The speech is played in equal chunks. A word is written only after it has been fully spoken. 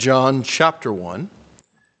John chapter 1,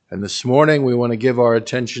 and this morning we want to give our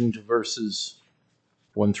attention to verses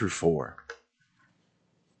 1 through 4.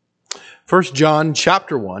 1 John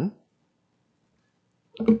chapter 1,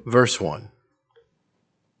 verse 1.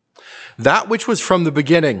 That which was from the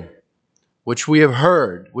beginning, which we have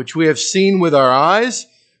heard, which we have seen with our eyes,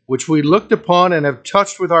 which we looked upon and have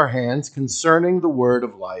touched with our hands concerning the word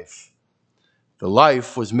of life. The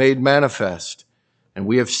life was made manifest, and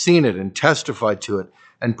we have seen it and testified to it,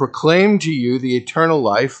 and proclaimed to you the eternal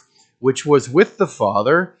life, which was with the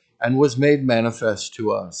Father and was made manifest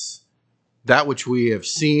to us. That which we have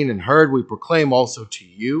seen and heard we proclaim also to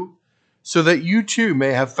you, so that you too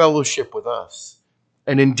may have fellowship with us.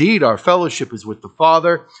 And indeed our fellowship is with the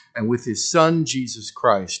Father and with his Son, Jesus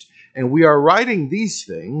Christ. And we are writing these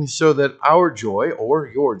things so that our joy, or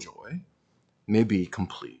your joy, may be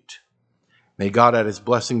complete. May God add his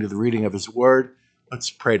blessing to the reading of his word. Let's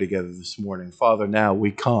pray together this morning. Father, now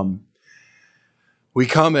we come. We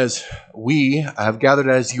come as we have gathered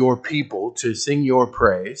as your people to sing your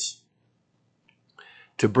praise,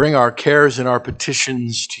 to bring our cares and our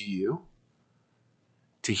petitions to you,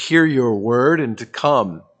 to hear your word and to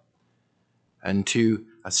come and to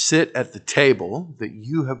sit at the table that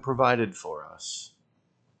you have provided for us.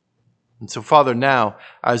 And so, Father, now,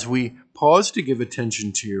 as we pause to give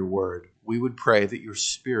attention to your word, we would pray that your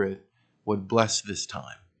Spirit would bless this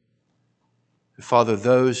time. Father,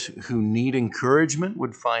 those who need encouragement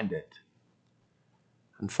would find it.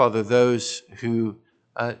 And Father, those who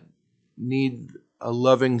need a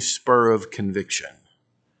loving spur of conviction,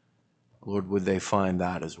 Lord, would they find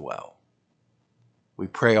that as well? We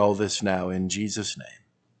pray all this now in Jesus' name.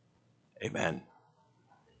 Amen.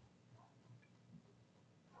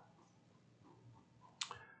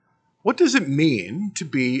 What does it mean to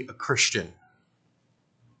be a Christian?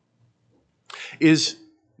 Is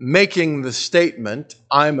making the statement,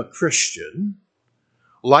 I'm a Christian,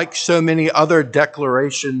 like so many other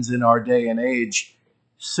declarations in our day and age,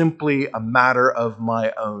 simply a matter of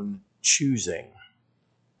my own choosing?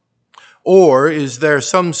 Or is there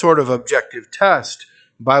some sort of objective test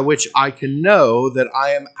by which I can know that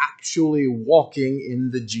I am actually walking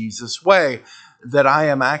in the Jesus way, that I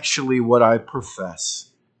am actually what I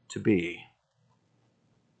profess to be?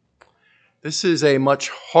 This is a much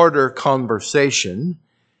harder conversation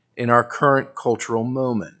in our current cultural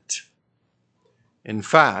moment. In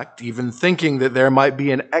fact, even thinking that there might be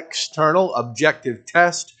an external objective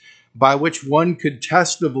test by which one could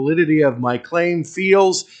test the validity of my claim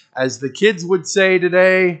feels, as the kids would say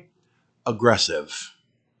today, aggressive.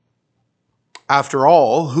 After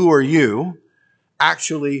all, who are you?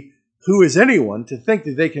 Actually, who is anyone to think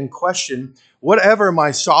that they can question whatever my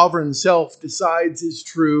sovereign self decides is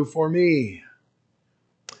true for me?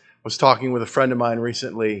 I was talking with a friend of mine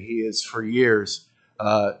recently. He has for years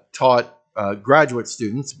taught graduate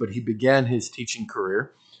students, but he began his teaching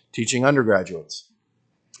career teaching undergraduates.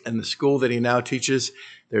 And the school that he now teaches,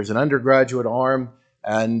 there's an undergraduate arm,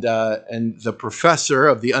 and the professor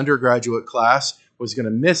of the undergraduate class was going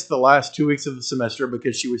to miss the last 2 weeks of the semester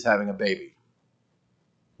because she was having a baby.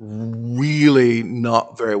 Really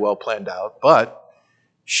not very well planned out, but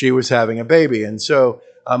she was having a baby. And so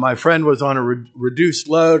my friend was on a reduced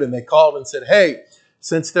load, and they called and said, hey,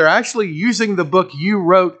 since they're actually using the book you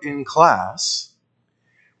wrote in class,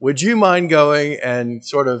 would you mind going and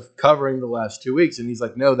sort of covering the last 2 weeks? And he's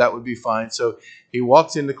like, no, that would be fine. So he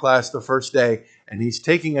walks into class the first day, and he's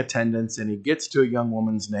taking attendance, and he gets to a young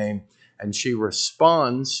woman's name, and she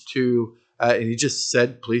responds to, and he just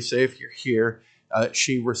said, please say if you're here.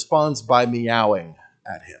 She responds by meowing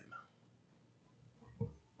at him.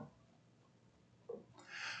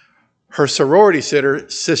 Her sorority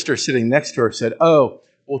sister sitting next to her said, oh,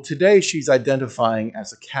 well, today she's identifying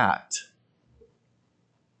as a cat.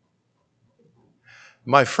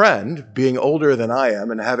 My friend, being older than I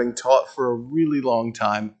am and having taught for a really long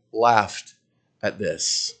time, laughed at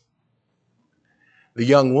this. The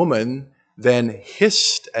young woman then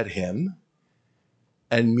hissed at him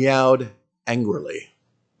and meowed angrily.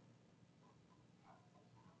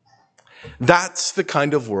 That's the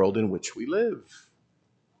kind of world in which we live.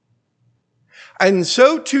 And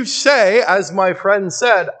so to say, as my friend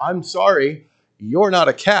said, I'm sorry, you're not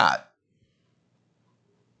a cat,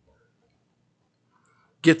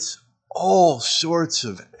 gets all sorts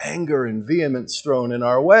of anger and vehemence thrown in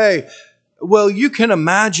our way. Well, you can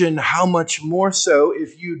imagine how much more so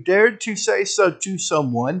if you dared to say so to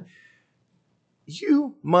someone,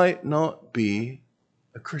 you might not be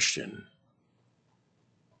a Christian.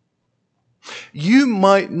 You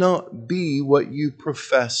might not be what you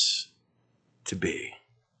profess to be.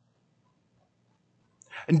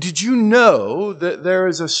 And did you know that there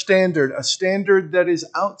is a standard that is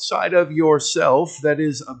outside of yourself, that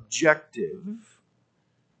is objective,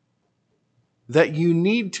 that you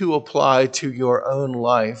need to apply to your own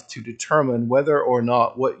life to determine whether or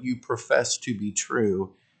not what you profess to be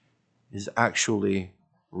true is actually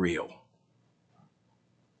real?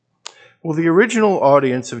 Well, the original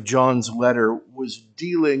audience of John's letter was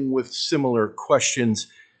dealing with similar questions,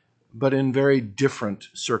 but in very different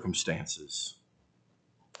circumstances.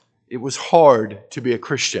 It was hard to be a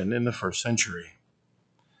Christian in the first century.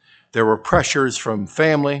 There were pressures from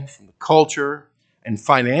family, from the culture, and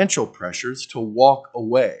financial pressures to walk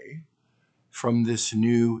away from this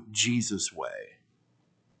new Jesus way.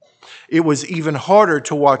 It was even harder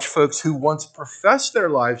to watch folks who once professed their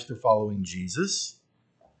lives to following Jesus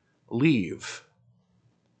leave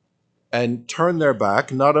and turn their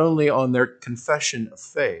back not only on their confession of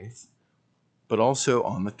faith, but also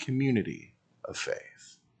on the community of faith.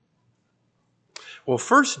 Well,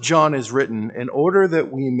 1 John is written in order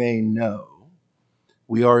that we may know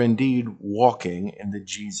we are indeed walking in the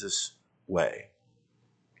Jesus way.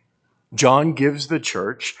 John gives the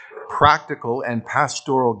church practical and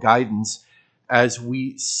pastoral guidance as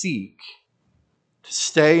we seek to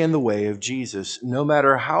stay in the way of Jesus, no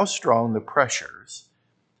matter how strong the pressures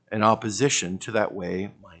and opposition to that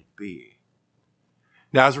way might be.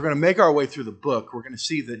 Now, as we're going to make our way through the book, we're going to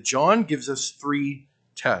see that John gives us 3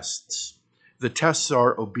 tests. The tests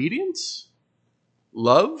are obedience,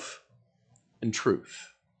 love, and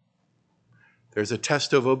truth. There's a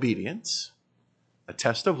test of obedience, a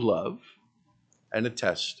test of love, and a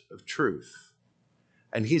test of truth.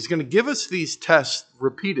 And he's going to give us these tests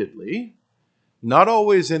repeatedly, not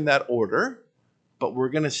always in that order, but we're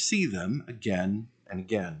going to see them again and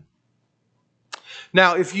again.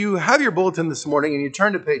 Now, if you have your bulletin this morning and you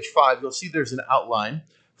turn to page 5, you'll see there's an outline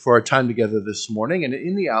for our time together this morning. And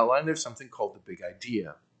in the outline, there's something called the big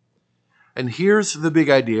idea. And here's the big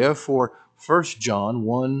idea for 1 John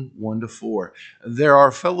 1:1-4. There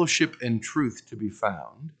are fellowship and truth to be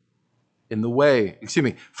found in the way,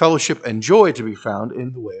 fellowship and joy to be found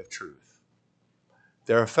in the way of truth.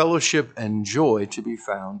 There are fellowship and joy to be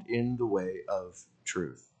found in the way of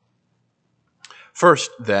truth. First,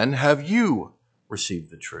 then, have you received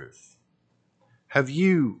the truth? Have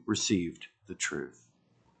you received the truth?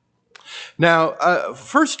 Now,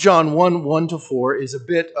 1 John 1:1-4 is a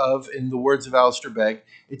bit of, in the words of Alistair Begg,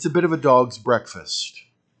 it's a bit of a dog's breakfast.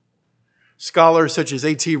 Scholars such as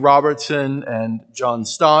A.T. Robertson and John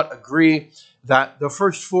Stott agree that the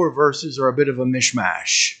first 4 verses are a bit of a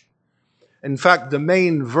mishmash. In fact, the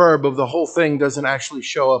main verb of the whole thing doesn't actually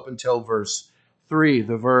show up until verse 3,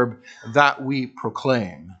 the verb that we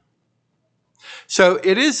proclaim. So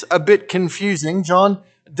it is a bit confusing. John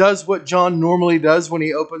does what John normally does when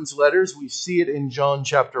he opens letters. We see it in John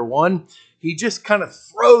chapter 1. He just kind of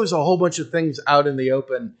throws a whole bunch of things out in the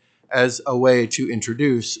open as a way to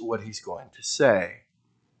introduce what he's going to say.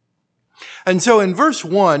 And so in verse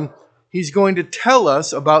 1, he's going to tell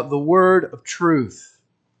us about the word of truth,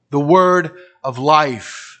 the word of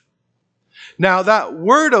life. Now, that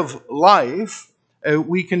word of life,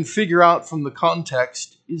 we can figure out from the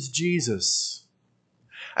context, is Jesus.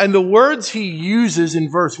 And the words he uses in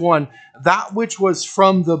verse 1, that which was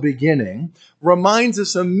from the beginning, reminds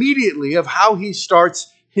us immediately of how he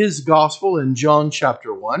starts his gospel in John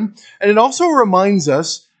chapter 1. And it also reminds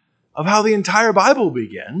us of how the entire Bible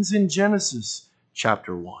begins in Genesis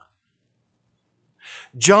chapter 1.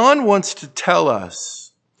 John wants to tell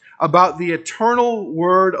us about the eternal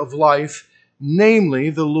word of life, namely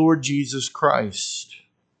the Lord Jesus Christ.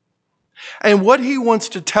 And what he wants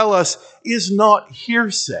to tell us is not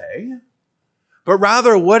hearsay, but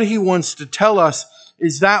rather what he wants to tell us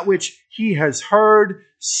is that which he has heard,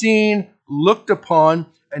 seen, looked upon,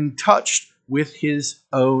 and touched with his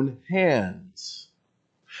own hands.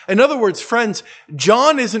 In other words, friends,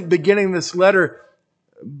 John isn't beginning this letter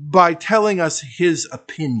by telling us his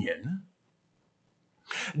opinion.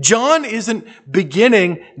 John isn't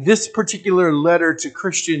beginning this particular letter to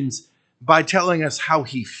Christians by telling us how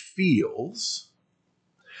he feels.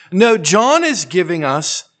 No, John is giving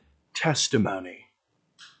us testimony.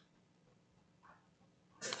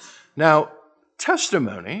 Now,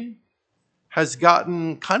 testimony has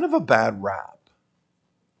gotten kind of a bad rap.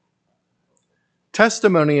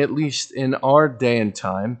 Testimony, at least in our day and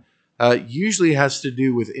time, usually has to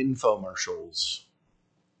do with infomercials.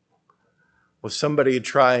 With somebody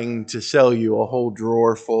trying to sell you a whole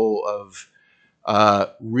drawer full of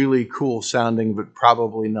really cool sounding, but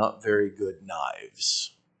probably not very good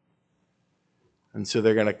knives. And so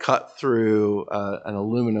they're going to cut through an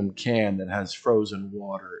aluminum can that has frozen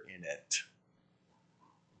water in it.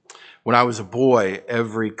 When I was a boy,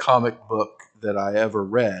 every comic book that I ever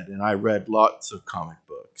read, and I read lots of comic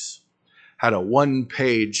books, had a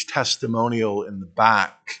one-page testimonial in the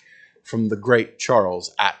back from the great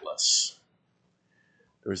Charles Atlas.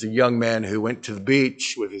 There was a young man who went to the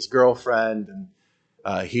beach with his girlfriend,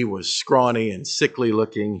 and he was scrawny and sickly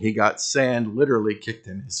looking. He got sand literally kicked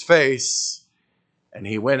in his face, and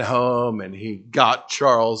he went home and he got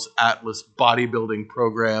Charles Atlas bodybuilding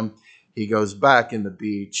program. He goes back in the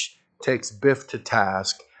beach, takes Biff to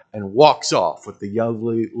task, and walks off with the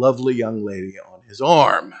lovely young lady on his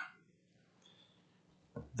arm.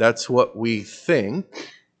 That's what we think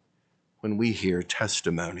when we hear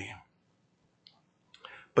testimony.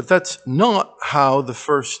 But that's not how the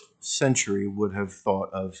first century would have thought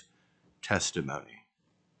of testimony.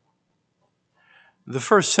 The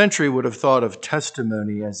first century would have thought of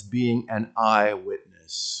testimony as being an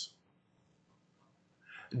eyewitness.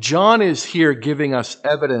 John is here giving us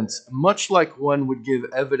evidence, much like one would give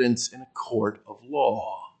evidence in a court of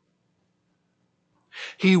law.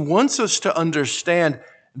 He wants us to understand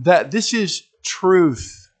that this is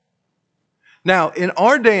truth. Now, in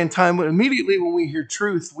our day and time, immediately when we hear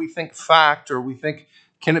truth, we think fact, or we think,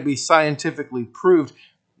 can it be scientifically proved?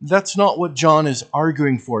 That's not what John is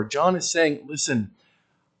arguing for. John is saying, listen,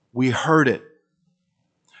 we heard it.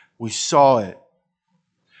 We saw it.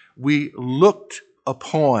 We looked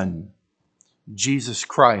upon Jesus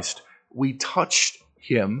Christ. We touched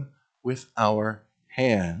him with our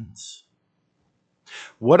hands.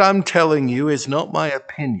 What I'm telling you is not my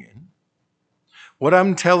opinion. What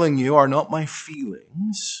I'm telling you are not my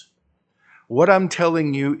feelings. What I'm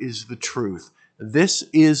telling you is the truth. This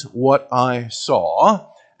is what I saw,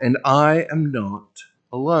 and I am not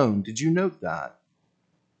alone. Did you note that?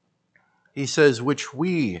 He says, which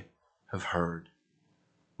we have heard,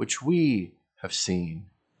 which we have seen,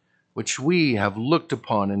 which we have looked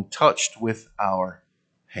upon and touched with our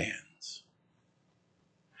hands.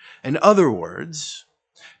 In other words,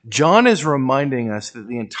 John is reminding us that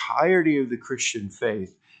the entirety of the Christian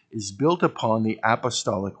faith is built upon the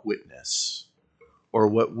apostolic witness, or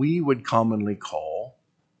what we would commonly call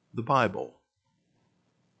the Bible.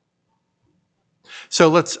 So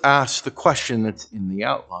let's ask the question that's in the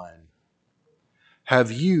outline.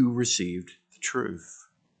 Have you received the truth?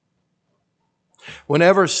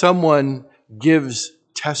 Whenever someone gives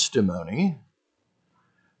testimony,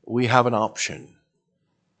 we have an option.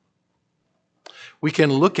 We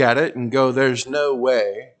can look at it and go, there's no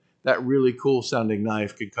way that really cool sounding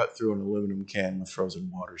knife could cut through an aluminum can with frozen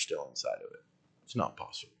water still inside of it. It's not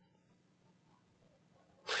possible.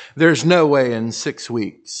 There's no way in 6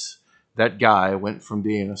 weeks that guy went from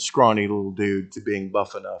being a scrawny little dude to being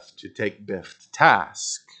buff enough to take Biff to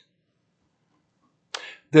task.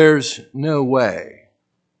 There's no way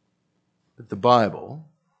that the Bible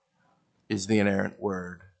is the inerrant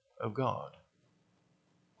word of God.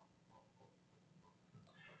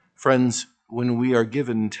 Friends, when we are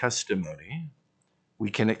given testimony,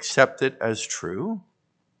 we can accept it as true,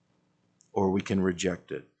 or we can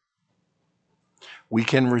reject it. We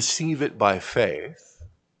can receive it by faith,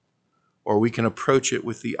 or we can approach it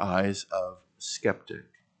with the eyes of a skeptic.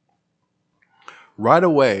 Right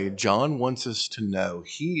away, John wants us to know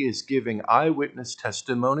he is giving eyewitness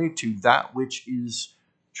testimony to that which is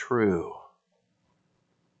true.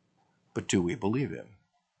 But do we believe him?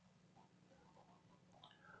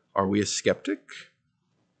 Are we a skeptic?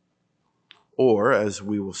 Or, as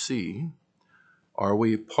we will see, are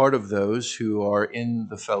we part of those who are in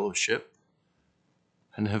the fellowship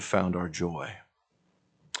and have found our joy?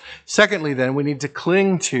 Secondly, then, we need to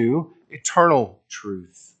cling to eternal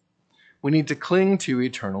truth. We need to cling to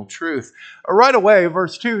eternal truth. Right away,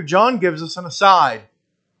 verse 2, John gives us an aside.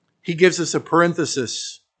 He gives us a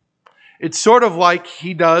parenthesis. It's sort of like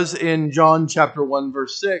he does in John chapter 1,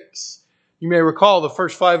 verse 6. You may recall the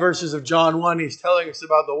first 5 verses of John 1, he's telling us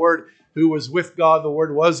about the Word who was with God. The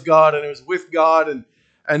Word was God, and it was with God.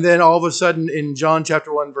 And then all of a sudden in John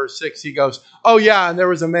chapter 1, verse 6, he goes, oh yeah, and there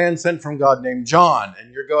was a man sent from God named John.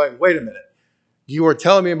 And you're going, wait a minute. You were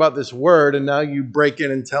telling me about this Word, and now you break in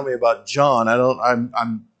and tell me about John.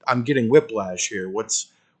 I'm getting whiplash here. What's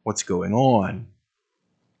going on?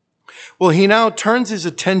 Well, he now turns his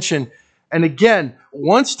attention and again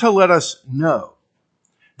wants to let us know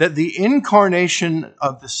that the incarnation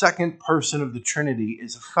of the second person of the Trinity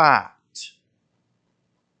is a fact.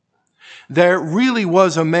 There really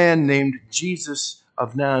was a man named Jesus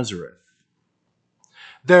of Nazareth.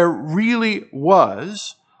 There really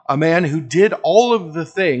was a man who did all of the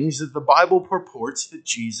things that the Bible purports that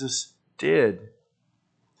Jesus did.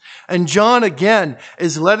 And John, again,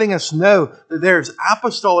 is letting us know that there's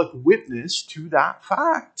apostolic witness to that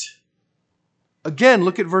fact. Again,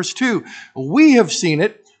 look at verse 2. We have seen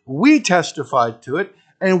it, we testified to it,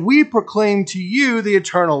 and we proclaim to you the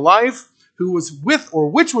eternal life, who was with, or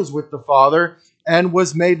which was with the Father, and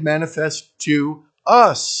was made manifest to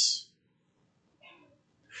us.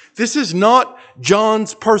 This is not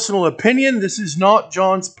John's personal opinion. This is not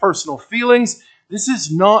John's personal feelings. This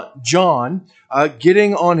is not John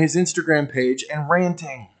getting on his Instagram page and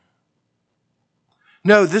ranting.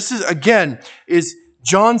 No, this is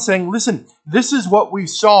John saying, listen, this is what we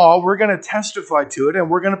saw. We're going to testify to it, and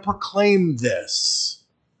we're going to proclaim this.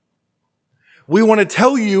 We want to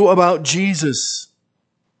tell you about Jesus.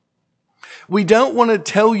 We don't want to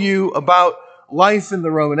tell you about life in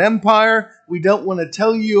the Roman Empire. We don't want to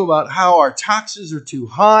tell you about how our taxes are too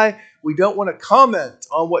high. We don't want to comment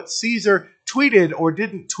on what Caesar tweeted or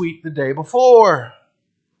didn't tweet the day before.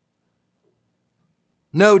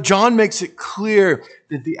 No, John makes it clear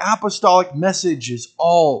that the apostolic message is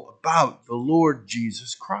all about the Lord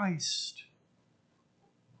Jesus Christ,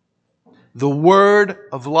 the Word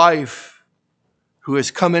of life, who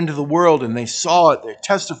has come into the world, and they saw it, they're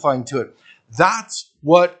testifying to it. That's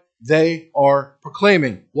what they are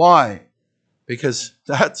proclaiming. Why? Because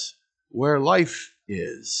that's where life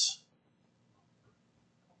is.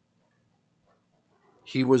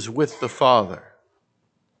 He was with the Father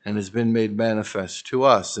and has been made manifest to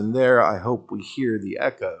us. And there I hope we hear the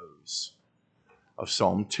echoes of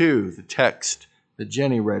Psalm 2, the text that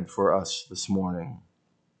Jenny read for us this morning.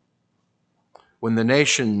 When the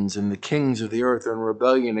nations and the kings of the earth are in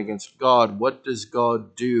rebellion against God, what does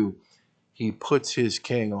God do? He puts his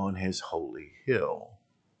king on his holy hill.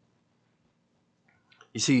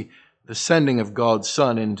 You see, the sending of God's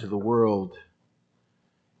Son into the world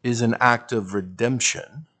is an act of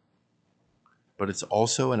redemption, but it's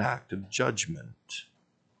also an act of judgment.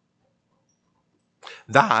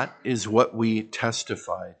 That is what we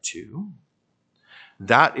testify to.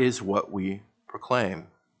 That is what we proclaim.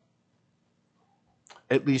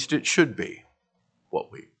 At least it should be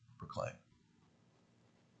what we proclaim.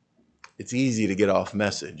 It's easy to get off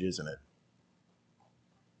message, isn't it?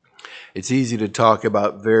 It's easy to talk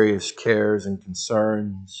about various cares and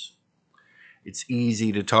concerns. It's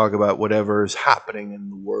easy to talk about whatever is happening in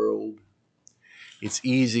the world. It's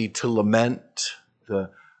easy to lament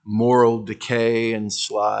the moral decay and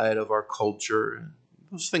slide of our culture.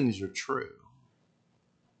 Those things are true.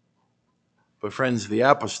 But friends, the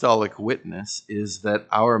apostolic witness is that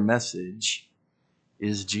our message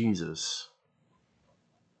is Jesus.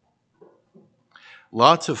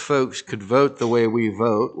 Lots of folks could vote the way we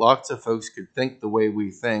vote. Lots of folks could think the way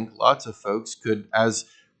we think. Lots of folks could, as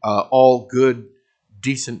all good,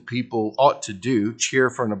 decent people ought to do, cheer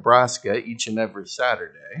for Nebraska each and every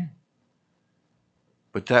Saturday.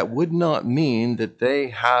 But that would not mean that they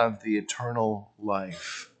have the eternal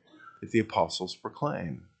life that the apostles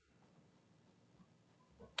proclaim.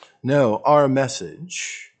 No, our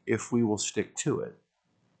message, if we will stick to it,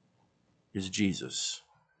 is Jesus.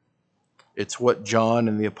 It's what John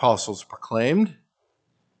and the apostles proclaimed,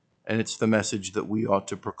 and it's the message that we ought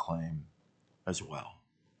to proclaim as well.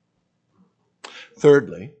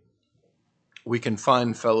 Thirdly, we can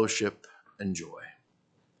find fellowship and joy.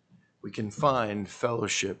 We can find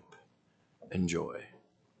fellowship and joy.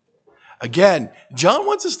 Again, John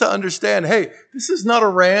wants us to understand, hey, this is not a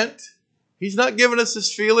rant. He's not giving us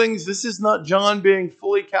his feelings. This is not John being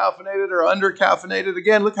fully caffeinated or under-caffeinated.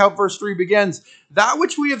 Again, look how verse 3 begins. That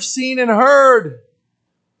which we have seen and heard,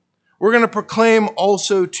 we're going to proclaim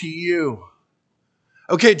also to you.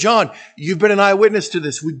 Okay, John, you've been an eyewitness to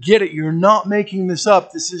this. We get it. You're not making this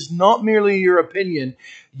up. This is not merely your opinion.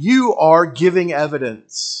 You are giving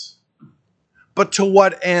evidence. But to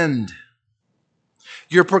what end?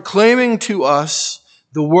 You're proclaiming to us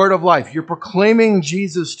the word of life. You're proclaiming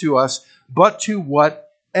Jesus to us, but to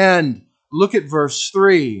what end? Look at verse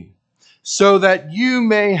 3. So that you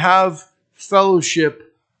may have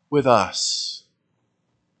fellowship with us.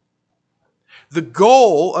 The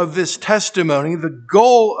goal of this testimony, the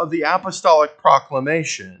goal of the apostolic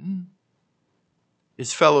proclamation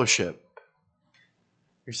is fellowship.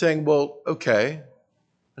 You're saying, well, okay,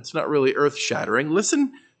 that's not really earth-shattering.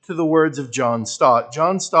 Listen to the words of John Stott.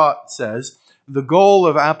 John Stott says, the goal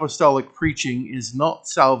of apostolic preaching is not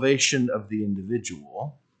salvation of the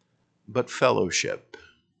individual, but fellowship.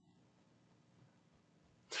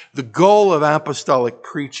 The goal of apostolic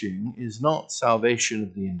preaching is not salvation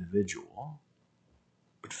of the individual,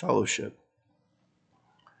 but fellowship.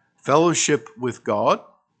 Fellowship with God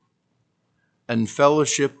and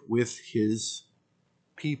fellowship with his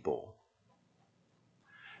people.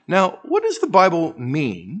 Now, what does the Bible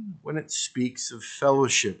mean when it speaks of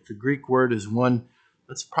fellowship? The Greek word is one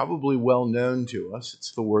that's probably well known to us.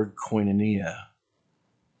 It's the word koinonia.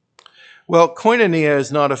 Well, koinonia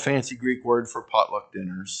is not a fancy Greek word for potluck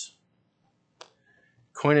dinners.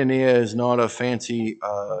 Koinonia is not a fancy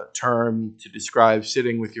term to describe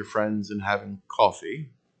sitting with your friends and having coffee.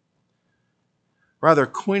 Rather,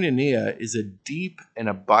 koinonia is a deep and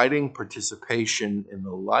abiding participation in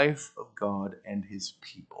the life of God and his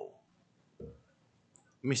people. Let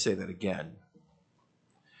me say that again.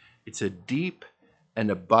 It's a deep and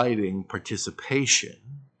abiding participation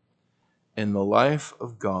in the life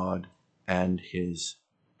of God and his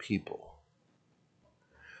people.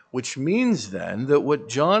 Which means then that what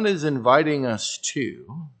John is inviting us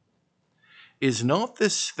to is not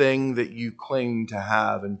this thing that you claim to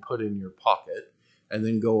have and put in your pocket and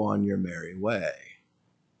then go on your merry way.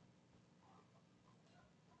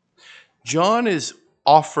 John is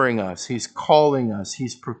offering us, he's calling us,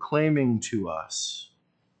 he's proclaiming to us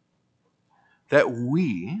that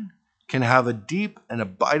we can have a deep and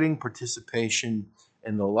abiding participation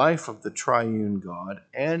in the life of the triune God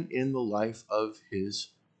and in the life of his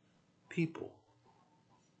people.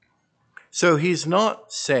 So he's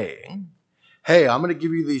not saying, hey, I'm going to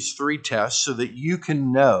give you these 3 tests so that you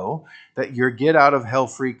can know that your get out of hell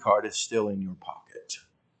free card is still in your pocket.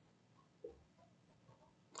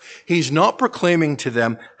 He's not proclaiming to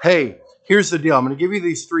them, hey, here's the deal. I'm going to give you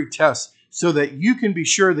these 3 tests so that you can be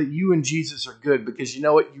sure that you and Jesus are good, because you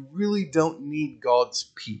know what? You really don't need God's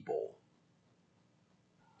people.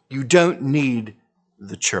 You don't need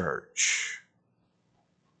the church.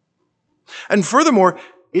 And furthermore,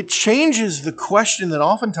 it changes the question that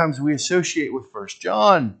oftentimes we associate with 1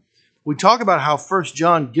 John. We talk about how 1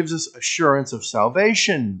 John gives us assurance of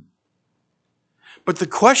salvation. But the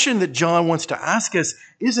question that John wants to ask us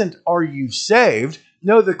isn't, are you saved?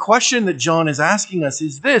 No, the question that John is asking us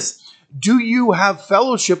is this: do you have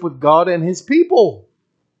fellowship with God and his people?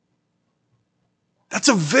 That's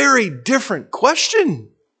a very different question.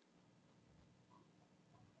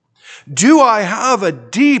 Do I have a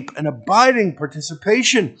deep and abiding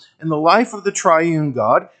participation in the life of the triune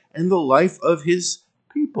God and the life of his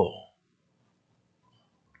people?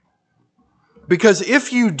 Because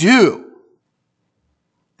if you do,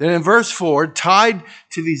 then in verse 4, tied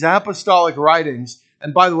to these apostolic writings,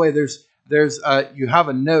 and by the way, there's you have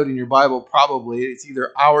a note in your Bible, probably. It's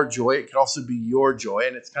either our joy, it could also be your joy,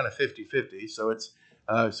 and it's kind of 50-50, so it's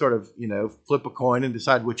sort of, flip a coin and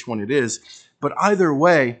decide which one it is. But either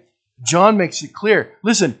way, John makes it clear.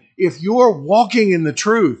 Listen, if you're walking in the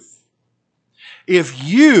truth, if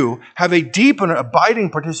you have a deep and abiding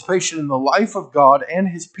participation in the life of God and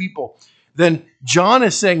his people, then John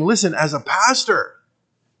is saying, listen, as a pastor,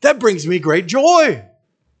 that brings me great joy.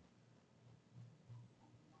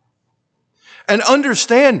 And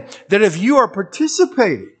understand that if you are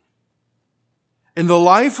participating in the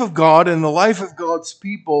life of God and the life of God's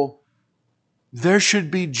people, there should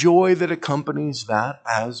be joy that accompanies that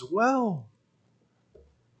as well.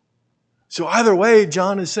 So either way,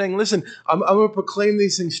 John is saying, listen, I'm going to proclaim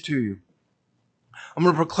these things to you. I'm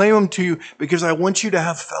going to proclaim them to you because I want you to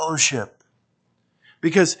have fellowship.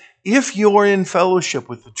 Because if you're in fellowship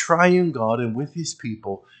with the triune God and with his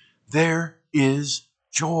people, there is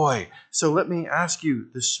joy. So let me ask you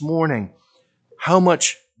this morning, how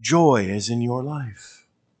much joy is in your life?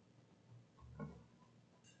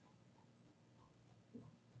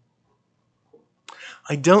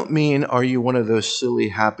 I don't mean, are you one of those silly,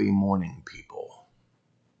 happy morning people?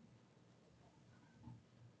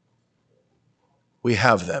 We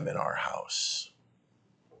have them in our house.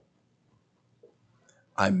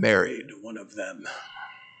 I married one of them.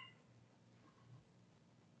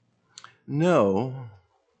 No.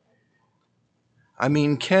 I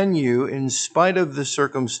mean, can you, in spite of the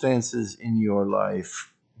circumstances in your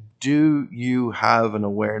life, do you have an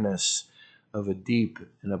awareness of a deep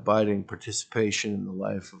and abiding participation in the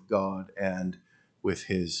life of God and with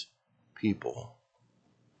his people?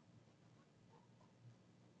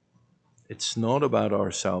 It's not about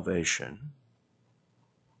our salvation.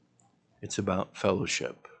 It's about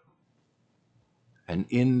fellowship. And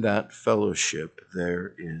in that fellowship,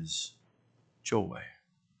 there is joy.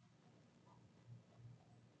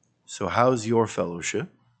 So how's your fellowship?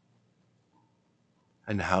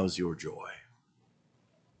 And how's your joy?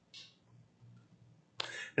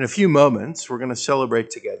 In a few moments, we're going to celebrate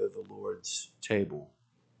together the Lord's table.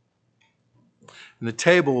 And the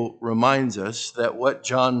table reminds us that what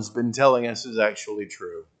John's been telling us is actually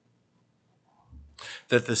true.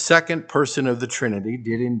 That the second person of the Trinity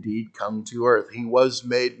did indeed come to earth. He was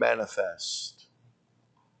made manifest.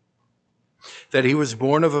 That he was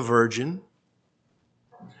born of a virgin.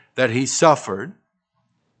 That he suffered.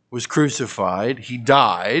 was crucified, he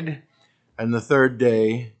died, and the third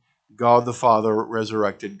day, God the Father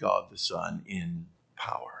resurrected God the Son in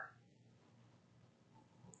power.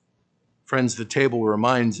 Friends, the table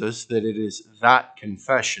reminds us that it is that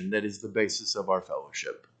confession that is the basis of our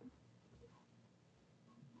fellowship.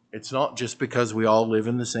 It's not just because we all live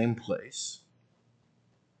in the same place.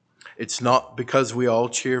 It's not because we all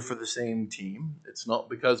cheer for the same team. It's not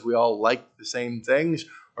because we all like the same things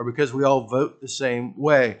or because we all vote the same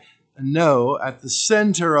way. No, at the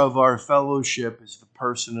center of our fellowship is the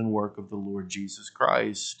person and work of the Lord Jesus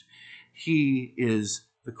Christ. He is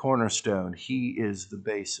the cornerstone. He is the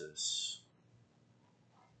basis.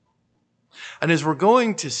 And as we're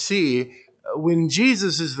going to see, when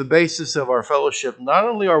Jesus is the basis of our fellowship, not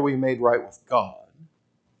only are we made right with God,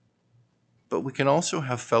 but we can also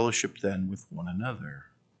have fellowship then with one another.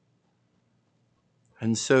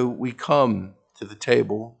 And so we come to the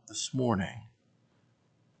table this morning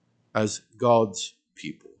as God's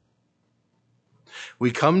people.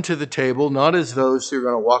 We come to the table not as those who are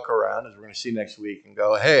going to walk around, as we're going to see next week, and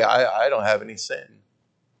go, hey, I don't have any sin.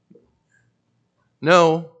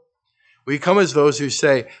 No, we come as those who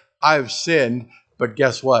say, I've sinned, but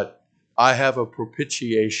guess what? I have a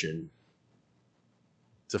propitiation.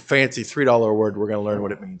 It's a fancy $3 word. We're going to learn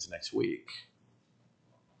what it means next week.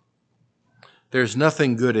 There's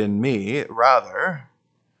nothing good in me. Rather,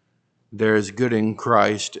 there is good in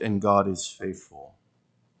Christ, and God is faithful.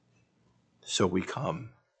 So we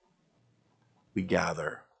come. We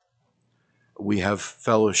gather. We have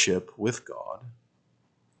fellowship with God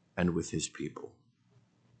and with his people.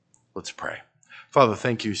 Let's pray. Father,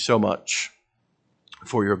 thank you so much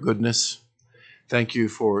for your goodness. Thank you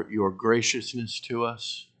for your graciousness to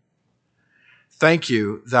us. Thank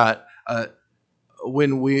you that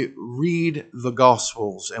when we read the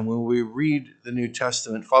Gospels and when we read the New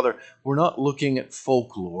Testament, Father, we're not looking at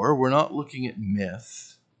folklore, we're not looking at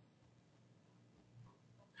myth,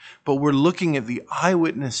 but we're looking at the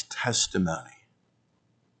eyewitness testimony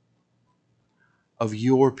of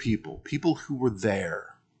your people, people who were there.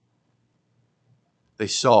 They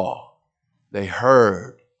saw, they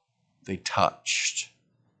heard, they touched.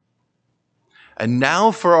 And now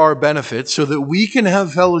for our benefit, so that we can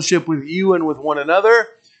have fellowship with you and with one another,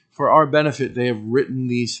 for our benefit, they have written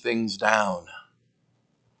these things down.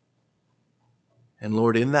 And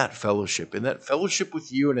Lord, in that fellowship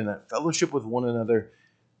with you and in that fellowship with one another,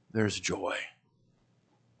 there's joy.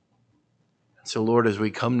 And so, Lord, as we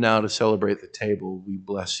come now to celebrate the table, we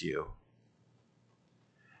bless you.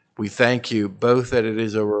 We thank you both that it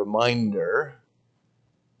is a reminder,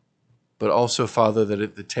 but also, Father, that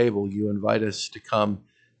at the table you invite us to come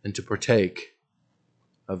and to partake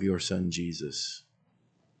of your Son, Jesus.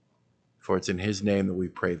 For it's in his name that we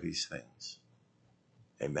pray these things.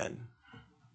 Amen.